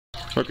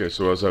Okay,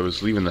 so as I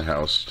was leaving the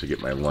house to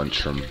get my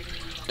lunch from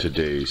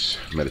today's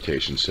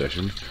meditation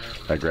session,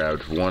 I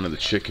grabbed one of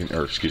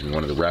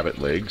the rabbit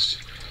legs,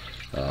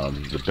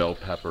 the bell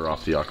pepper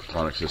off the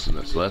aquaponic system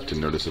that's left,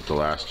 and notice that the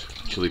last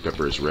chili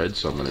pepper is red,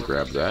 so I'm going to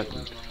grab that,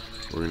 and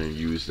we're going to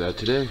use that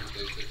today.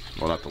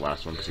 Well, not the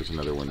last one, because there's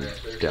another one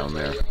down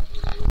there.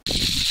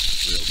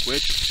 Real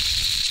quick,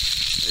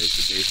 there's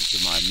the basis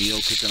of my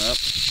meal cooking up.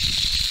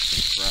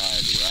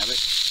 Fried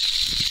rabbit.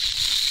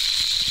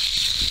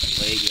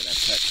 Leg that I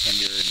cut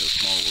tender into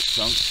small little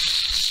chunks,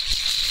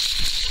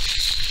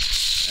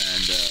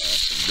 and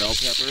some bell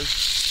pepper,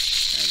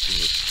 and some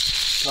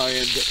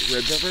cayenne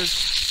red pepper, and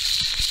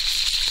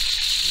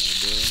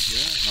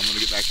yeah, I'm gonna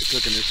get back to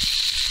cooking this.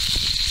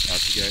 Talk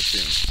to you guys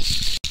soon.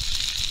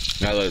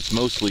 Now that it's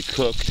mostly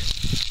cooked,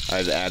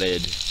 I've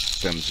added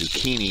some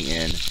zucchini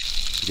in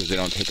because they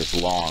don't take as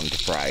long to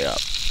fry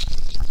up.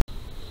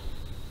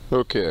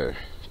 Okay,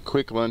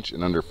 quick lunch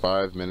in under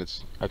 5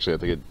 minutes. Actually, I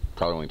think it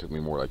probably only took me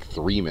more like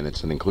 3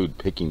 minutes and include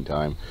picking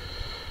time.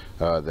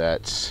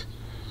 That's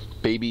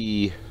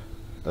baby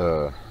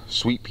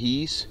sweet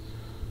peas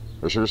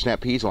or sugar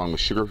snap peas along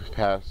with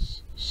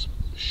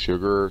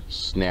sugar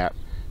snap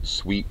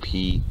sweet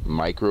pea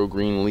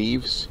microgreen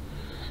leaves,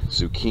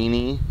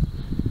 zucchini,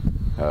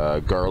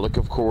 garlic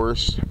of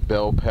course,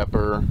 bell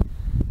pepper,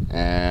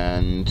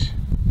 and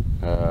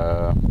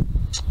hot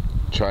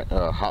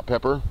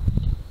pepper,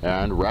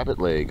 and rabbit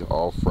leg,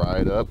 all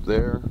fried up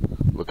there,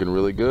 looking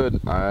really good.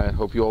 I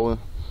hope you all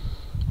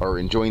are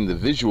enjoying the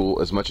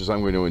visual as much as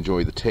I'm going to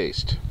enjoy the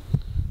taste.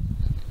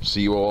 See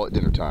you all at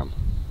dinner time.